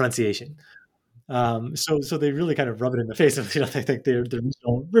 pronunciation. So they really kind of rub it in the face of, they think their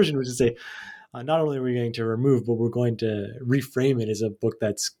original version, which is say, not only are we going to remove, but we're going to reframe it as a book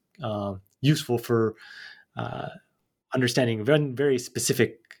that's useful for understanding very, very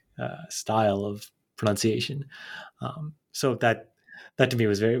specific style of pronunciation. So that to me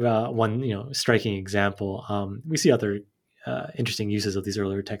was very one striking example. We see other interesting uses of these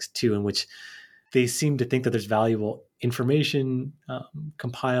earlier texts too, in which they seem to think that there's valuable information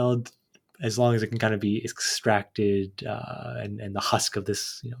compiled as long as it can kind of be extracted and the husk of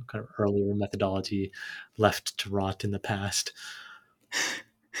this kind of earlier methodology left to rot in the past.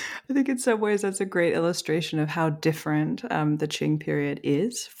 I think in some ways that's a great illustration of how different the Qing period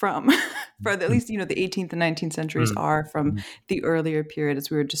is from at least the 18th and 19th centuries are from the earlier period, as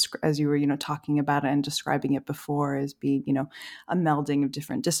we were as you were talking about it and describing it before as being a melding of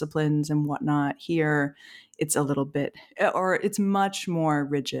different disciplines and whatnot. Here it's a little bit, or it's much more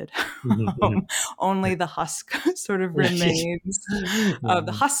rigid. Only the husk sort of remains.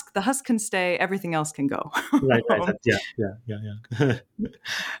 The husk can stay. Everything else can go. Right. Yeah.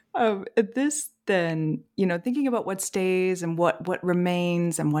 This then, thinking about what stays and what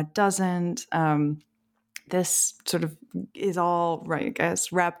remains and what doesn't. This sort of is all right, I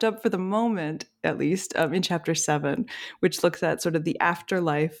guess, wrapped up for the moment, at least, in chapter 7, which looks at sort of the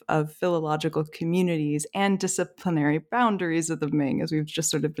afterlife of philological communities and disciplinary boundaries of the Ming, as we've just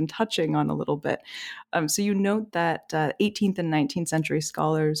sort of been touching on a little bit. So you note that 18th and 19th century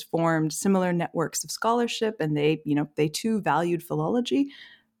scholars formed similar networks of scholarship, and they too valued philology.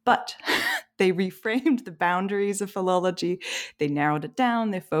 But they reframed the boundaries of philology. They narrowed it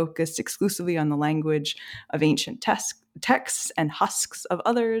down. They focused exclusively on the language of ancient texts and husks of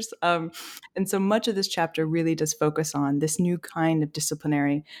others. And so much of this chapter really does focus on this new kind of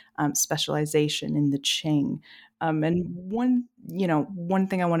disciplinary specialization in the Qing. And one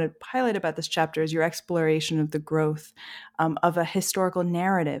thing I want to highlight about this chapter is your exploration of the growth of a historical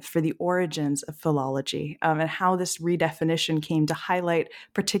narrative for the origins of philology, and how this redefinition came to highlight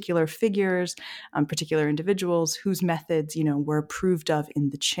particular figures, particular individuals whose methods, were approved of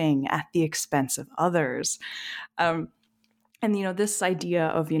in the Qing at the expense of others. And, this idea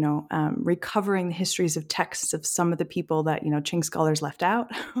of, recovering the histories of texts of some of the people that, Qing scholars left out,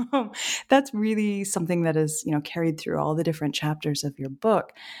 that's really something that is, carried through all the different chapters of your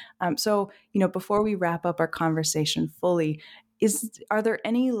book. So, before we wrap up our conversation fully, are there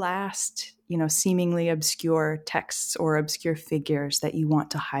any last, seemingly obscure texts or obscure figures that you want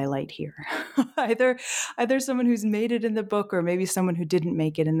to highlight here? either someone who's made it in the book or maybe someone who didn't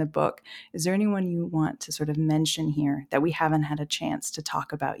make it in the book. Is there anyone you want to sort of mention here that we haven't had a chance to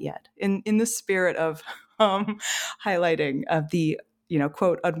talk about yet? In the spirit of highlighting of the,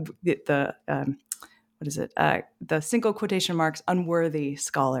 quote, the single quotation marks, unworthy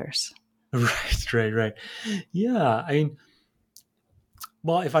scholars. Right. Yeah, I mean,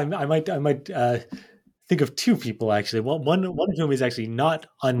 well, if I might think of two people actually. Well, one of whom is actually not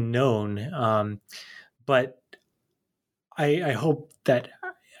unknown, but I hope that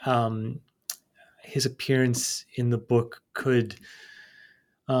his appearance in the book could,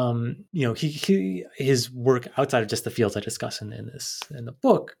 his work outside of just the fields I discuss in the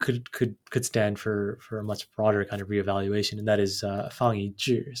book could stand for a much broader kind of reevaluation, and that is Fang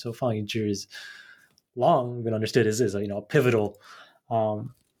Yizhi. So Fang Yizhi is long been understood as a pivotal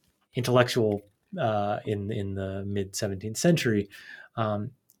intellectual in the mid 17th century,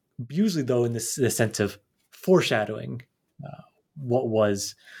 usually though in this sense of foreshadowing what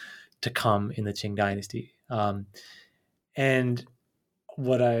was to come in the Qing dynasty. And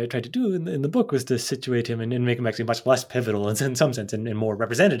what I tried to do in the book was to situate him and make him actually much less pivotal in some sense and more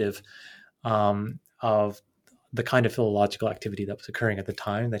representative of the kind of philological activity that was occurring at the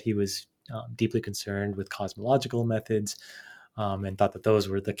time, that he was deeply concerned with cosmological methods, and thought that those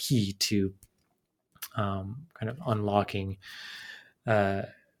were the key to kind of unlocking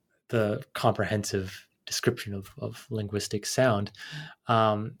the comprehensive description of linguistic sound.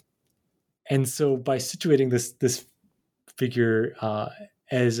 And so by situating this figure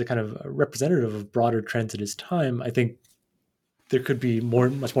as a kind of a representative of broader trends at his time, I think there could be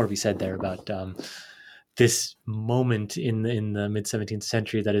much more to be said there about this moment in the mid 17th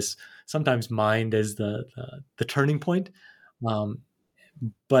century that is sometimes mined as the turning point.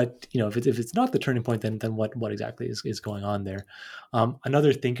 But if it's not the turning point, then what exactly is going on there?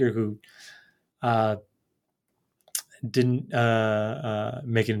 Another thinker who didn't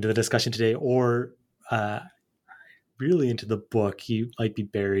make it into the discussion today, or really into the book, he might be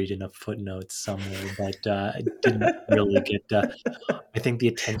buried in a footnote somewhere, but didn't really get I think the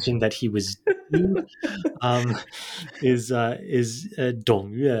attention that he was due, is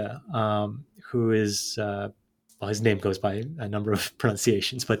Dong Yue, who is well, his name goes by a number of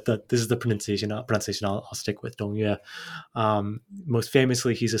pronunciations, but this is the pronunciation I'll stick with, Dong Yue. Most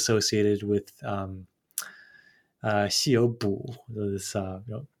famously, he's associated with Xiu Bu, this a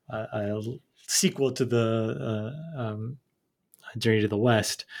sequel to the Journey to the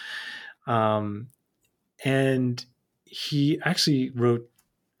West. And he actually wrote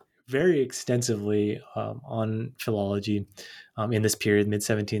very extensively on philology in this period,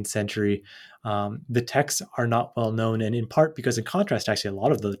 mid-17th century. The texts are not well known, and in part because, in contrast, actually, a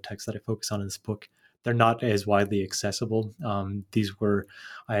lot of the texts that I focus on in this book, they're not as widely accessible. These were,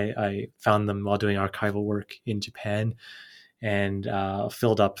 I found them while doing archival work in Japan, and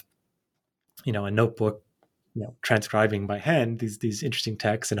filled up, a notebook, transcribing by hand these interesting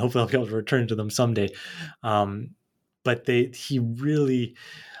texts, and hopefully I'll be able to return to them someday. But he really,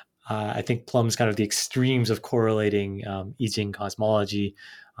 I think, plumbs kind of the extremes of correlating I Ching cosmology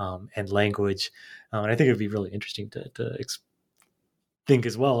and language. And I think it would be really interesting to think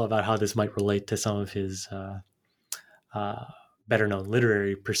as well about how this might relate to some of his better known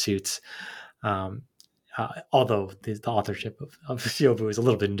literary pursuits. Although the authorship of Xiu Bu is a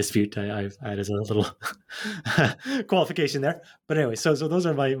little bit in dispute, I added a little qualification there. But anyway, so those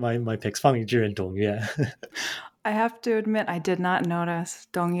are my picks: Fang Yizhi and Dong Yue. I have to admit, I did not notice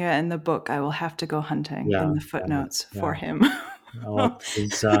Dong Yue in the book. I will have to to go hunting in the footnotes for him. Well,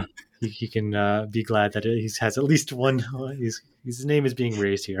 he can be glad that he has at least one. His name is being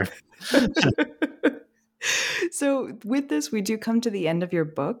raised here. So with this, we do come to the end of your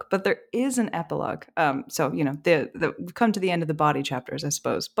book, but there is an epilogue. So, we come to the end of the body chapters, I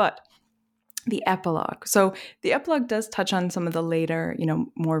suppose, but the epilogue. So the epilogue does touch on some of the later,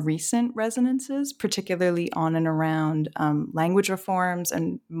 more recent resonances, particularly on and around language reforms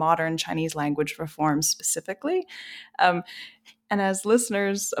and modern Chinese language reforms specifically. And as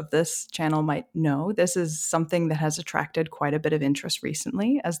listeners of this channel might know, this is something that has attracted quite a bit of interest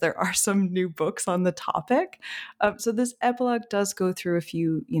recently, as there are some new books on the topic. So this epilogue does go through a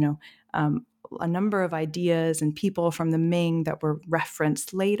few, a number of ideas and people from the Ming that were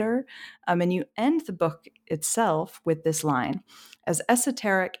referenced later. And you end the book itself with this line: as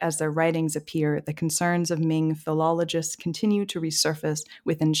esoteric as their writings appear, the concerns of Ming philologists continue to resurface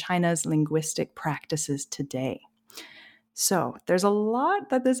within China's linguistic practices today. So there's a lot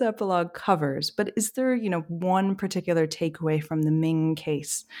that this epilogue covers, but is there, one particular takeaway from the Ming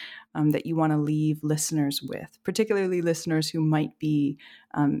case that you want to leave listeners with, particularly listeners who might be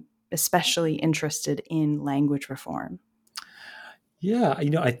especially interested in language reform? Yeah,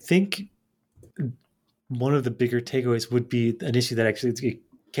 I think one of the bigger takeaways would be an issue that actually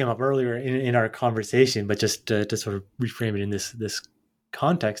came up earlier in our conversation, but just to sort of reframe it in this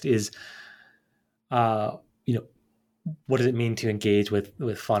context is, what does it mean to engage with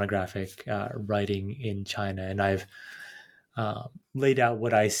phonographic writing in China? And I've laid out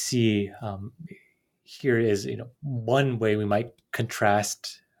what I see here is, one way we might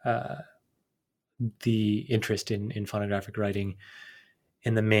contrast the interest in phonographic writing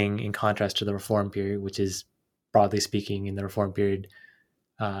in the Ming in contrast to the Reform period, which is, broadly speaking, in the Reform period,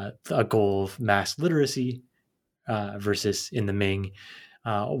 a goal of mass literacy versus in the Ming,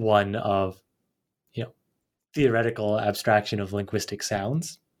 one of theoretical abstraction of linguistic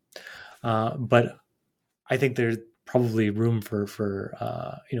sounds. But I think there's probably room for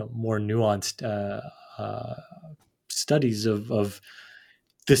more nuanced studies of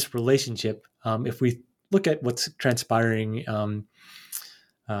this relationship. If we look at what's transpiring in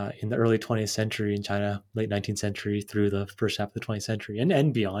the early 20th century in China, late 19th century through the first half of the 20th century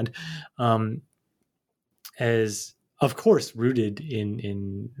and beyond, as of course rooted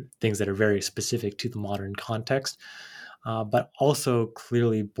in things that are very specific to the modern context, but also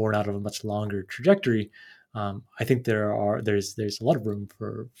clearly born out of a much longer trajectory. I think there's a lot of room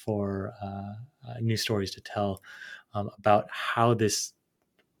for new stories to tell about how this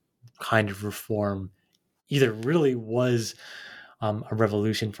kind of reform either really was a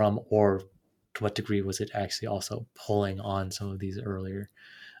revolution from, or to what degree was it actually also pulling on some of these earlier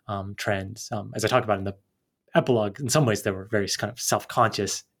trends. As I talked about in the epilogue, in some ways there were very kind of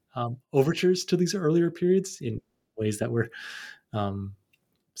self-conscious overtures to these earlier periods in ways that were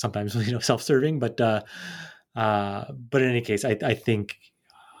sometimes self-serving, but in any case, I think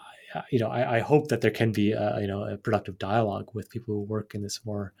I hope that there can be a productive dialogue with people who work in this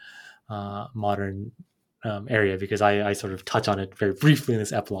more modern area, because I sort of touch on it very briefly in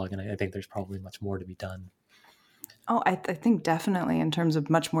this epilogue, and I think there's probably much more to be done. Oh, I think definitely in terms of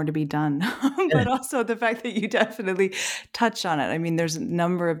much more to be done, but also the fact that you definitely touch on it. I mean, there's a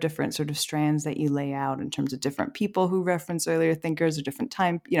number of different sort of strands that you lay out in terms of different people who reference earlier thinkers or different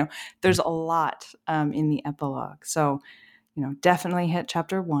time. There's a lot in the epilogue. So, definitely hit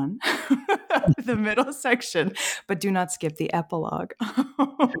chapter 1, the middle section, but do not skip the epilogue.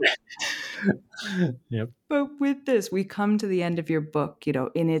 Yep. But with this, we come to the end of your book,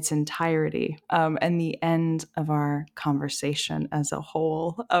 in its entirety, and the end of our conversation as a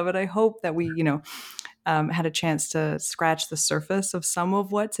whole. But I hope that we, had a chance to scratch the surface of some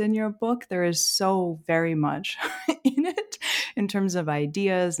of what's in your book. There is so very much in it in terms of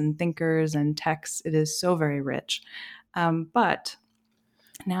ideas and thinkers and texts. It is so very rich. But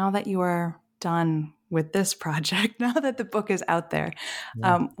now that you are done with this project, now that the book is out there,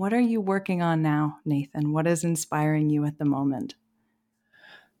 what are you working on now, Nathan? What is inspiring you at the moment?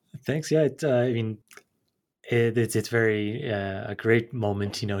 Thanks. Yeah, it's very a great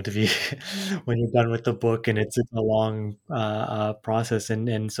moment, to be when you're done with the book, and it's a long process.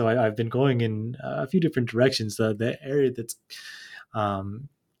 And so I've been going in a few different directions. The area that's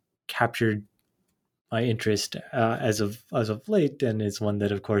captured my interest as of late, and is one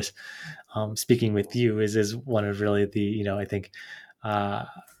that, of course, speaking with you is one of really the I think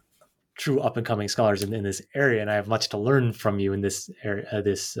true up and coming scholars in this area, and I have much to learn from you in this area,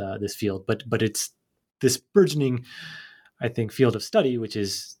 this field. But it's this burgeoning, I think, field of study, which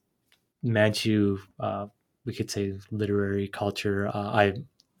is Manchu, we could say, literary culture. I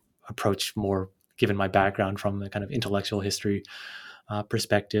approach more, given my background, from the kind of intellectual history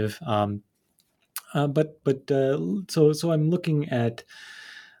perspective. So I'm looking at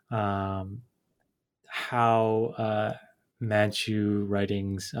how Manchu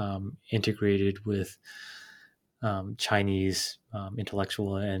writings integrated with Chinese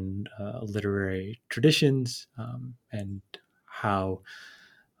intellectual and literary traditions, and how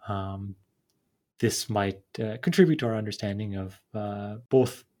this might contribute to our understanding of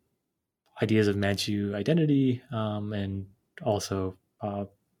both ideas of Manchu identity and also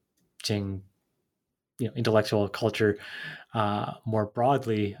Qing intellectual culture more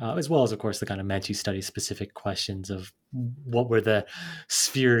broadly, as well as, of course, the kind of Manchu study specific questions of what were the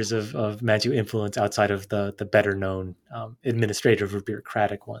spheres of Manchu influence outside of the better known administrative or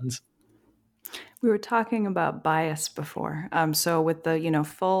bureaucratic ones. We were talking about bias before. So with the,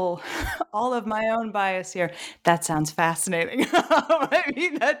 full, all of my own bias here, that sounds fascinating. I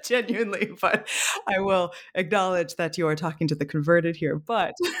mean that genuinely, but I will acknowledge that you are talking to the converted here.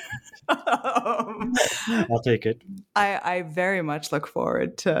 But I'll take it. I very much look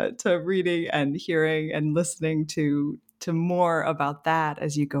forward to reading and hearing and listening to more about that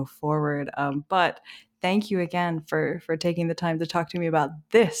as you go forward. But thank you again for taking the time to talk to me about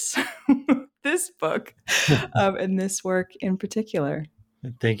this. This book and this work in particular.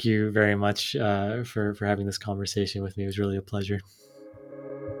 Thank you very much for having this conversation with me. It was really a pleasure.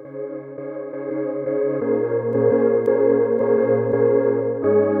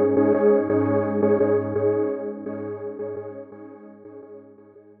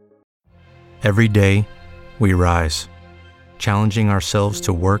 Every day, we rise, challenging ourselves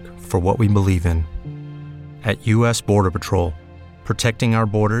to work for what we believe in. At U.S. Border Patrol, protecting our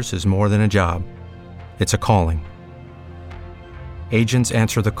borders is more than a job. It's a calling. Agents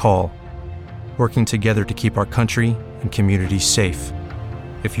answer the call, working together to keep our country and communities safe.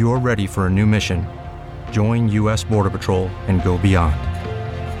 If you're ready for a new mission, join U.S. Border Patrol and go beyond.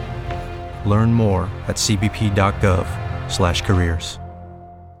 Learn more at cbp.gov/careers.